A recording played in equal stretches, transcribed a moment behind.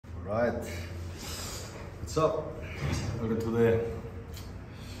Right. What's up? Welcome to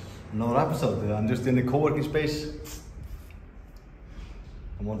another episode. I'm just in the co-working space.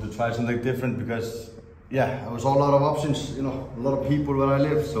 I want to try something different because, there was a lot of options, a lot of people where I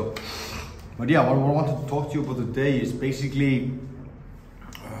live. But what I want to talk to you about today is basically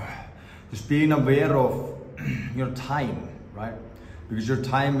just being aware of your time, right? Because your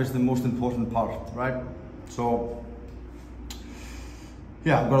time is the most important part, right? So,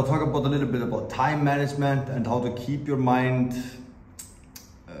 I'm going to talk about a little bit about time management and how to keep your mind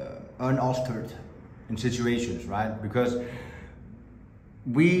unaltered in situations, right? Because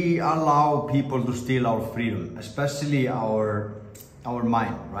we allow people to steal our freedom, especially our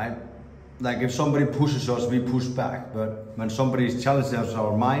mind, right? Like if somebody pushes us, we push back. But when somebody challenges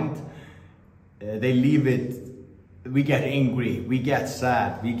our mind, they leave it. We get angry, we get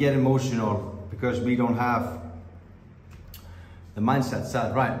sad, we get emotional because we don't have the mindset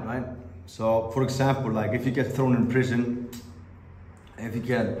set right? So for example, like if you get thrown in prison, if you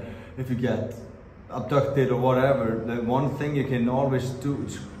get abducted or whatever, the one thing you can always do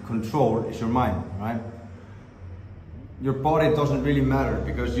to control is your mind, right? Your body doesn't really matter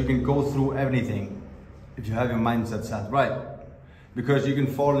because you can go through anything if you have your mindset set right. Because you can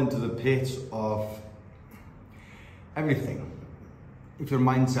fall into the pits of everything if your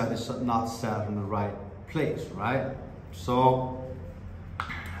mindset is not set in the right place, right? So,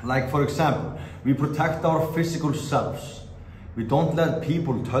 like for example, we protect our physical selves. We don't let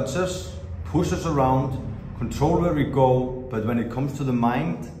people touch us, push us around, control where we go, but when it comes to the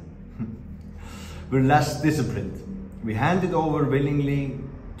mind, we're less disciplined. We hand it over willingly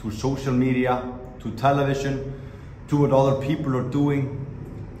to social media, to television, to what other people are doing,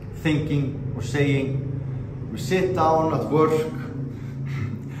 thinking or saying. We sit down at work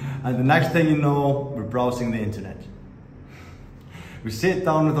and the next thing you know, we're browsing the internet. We sit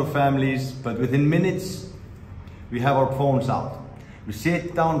down with our families, but within minutes, we have our phones out. We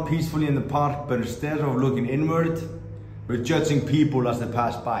sit down peacefully in the park, but instead of looking inward, we're judging people as they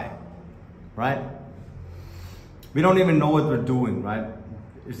pass by, right? We don't even know what we're doing, right?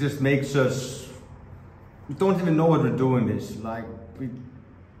 It just makes us, we don't even know what we're doing this. Like,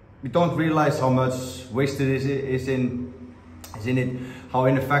 we don't realize how much wasted is in it, how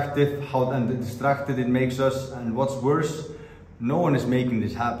ineffective, how distracted it makes us, and what's worse, no one is making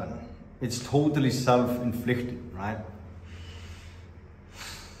this happen. It's totally self-inflicted, right?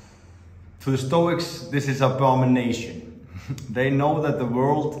 To the Stoics, this is abomination. They know that the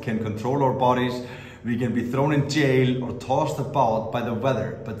world can control our bodies. We can be thrown in jail or tossed about by the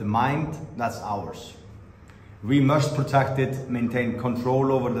weather, but the mind, that's ours. We must protect it, maintain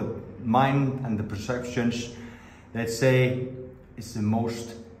control over the mind and the perceptions that say it's the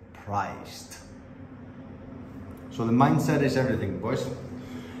most prized. So the mindset is everything, boys.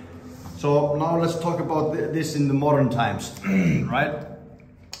 So now let's talk about this in the modern times, right?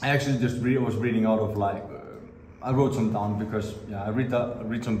 I actually just was reading out of I wrote some down because I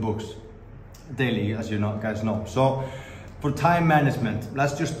read some books daily, as you guys know. So for time management,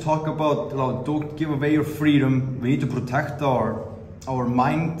 let's just talk about, don't give away your freedom. We need to protect our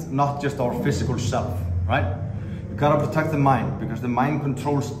mind, not just our physical self, right? You gotta protect the mind because the mind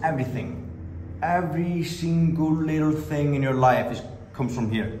controls everything. Every single little thing in your life comes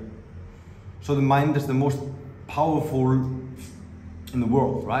from here. So the mind is the most powerful in the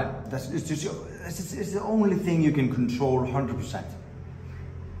world, right? It's the only thing you can control 100%.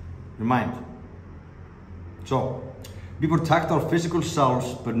 Your mind. So we protect our physical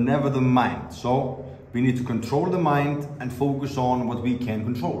selves, but never the mind. So we need to control the mind and focus on what we can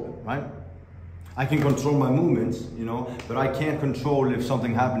control, right? I can control my movements, but I can't control if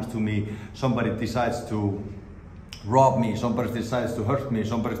something happens to me. Somebody decides to rob me, somebody decides to hurt me,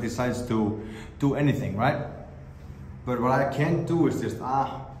 somebody decides to do anything, right? But what I can't do is just,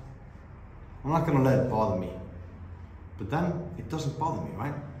 I'm not gonna let it bother me. But then it doesn't bother me,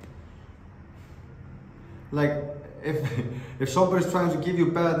 right? Like, if somebody's trying to give you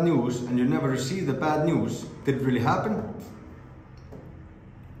bad news and you never receive the bad news, did it really happen?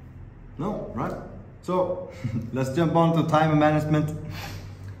 No, right? So let's jump on to time management.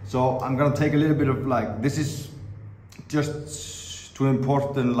 So I'm gonna take a little bit of this is just too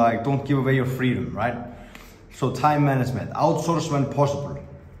important, don't give away your freedom, right? So time management, outsource when possible.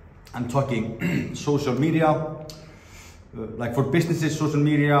 I'm talking social media, for businesses, social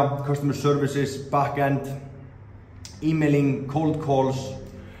media, customer services, back end, emailing, cold calls,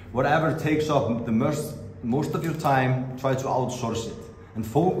 whatever takes up the most of your time, try to outsource it. And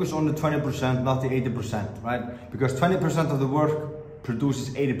focus on the 20%, not the 80%, right? Because 20% of the work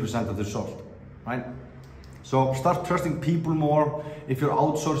produces 80% of the result, right? So start trusting people more. If you're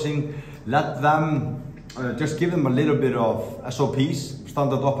outsourcing, let them, just give them a little bit of SOPs,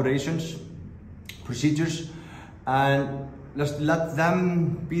 standard operations, procedures, and just let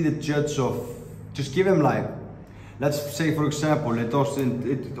them be the judge of, just give them like, let's say for example, it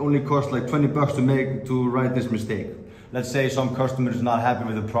only costs like 20 bucks to write this mistake. Let's say some customer is not happy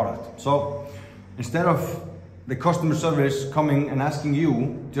with the product. So instead of the customer service coming and asking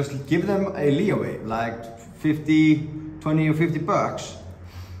you, just give them a leeway, like 20 or 50 bucks.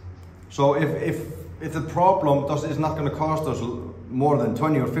 So if the problem is not going to cost us more than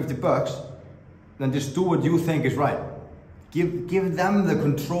 20 or 50 bucks, then just do what you think is right. Give them the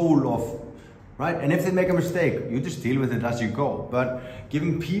control of, right? And if they make a mistake, you just deal with it as you go. But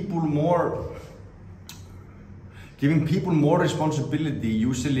giving people more responsibility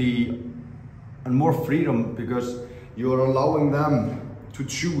usually, and more freedom, because you're allowing them to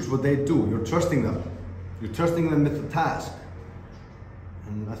choose what they do. You're trusting them. You're trusting them with the task.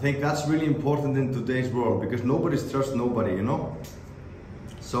 And I think that's really important in today's world, because nobody's trusts nobody, you know?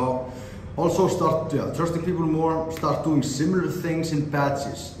 So also start trusting people more, start doing similar things in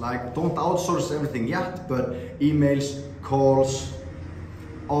batches. Like, don't outsource everything yet, but emails, calls,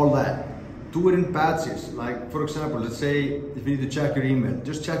 all that. Do it in batches. Like, for example, let's say if you need to check your email,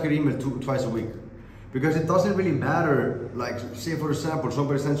 just check your email twice a week. Because it doesn't really matter, like, say for example,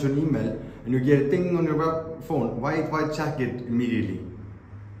 somebody sends you an email and you get a ding on your phone, why check it immediately?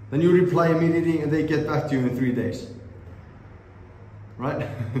 Then you reply immediately and they get back to you in 3 days. Right?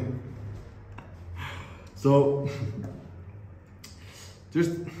 So,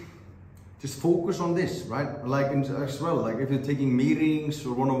 just focus on this, right? Like as well, like if you're taking meetings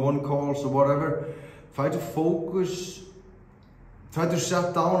or one-on-one calls or whatever, try to focus, try to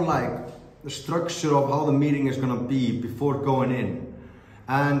set down like the structure of how the meeting is gonna be before going in.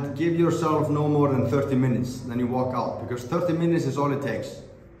 And give yourself no more than 30 minutes, then you walk out, because 30 minutes is all it takes.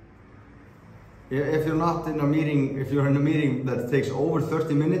 If you're not in a meeting, if you're in a meeting that takes over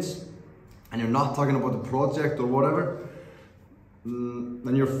 30 minutes, and you're not talking about the project or whatever,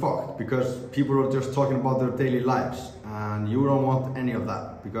 then you're fucked, because people are just talking about their daily lives, and you don't want any of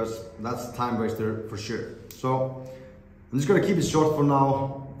that, because that's a time waster for sure. So I'm just gonna keep it short for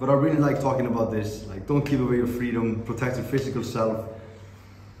now, but I really like talking about this. Like, don't give away your freedom, protect your physical self,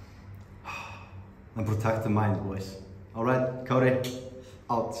 and protect the mind, boys. All right, Kári,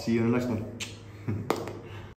 out. See you in the next one.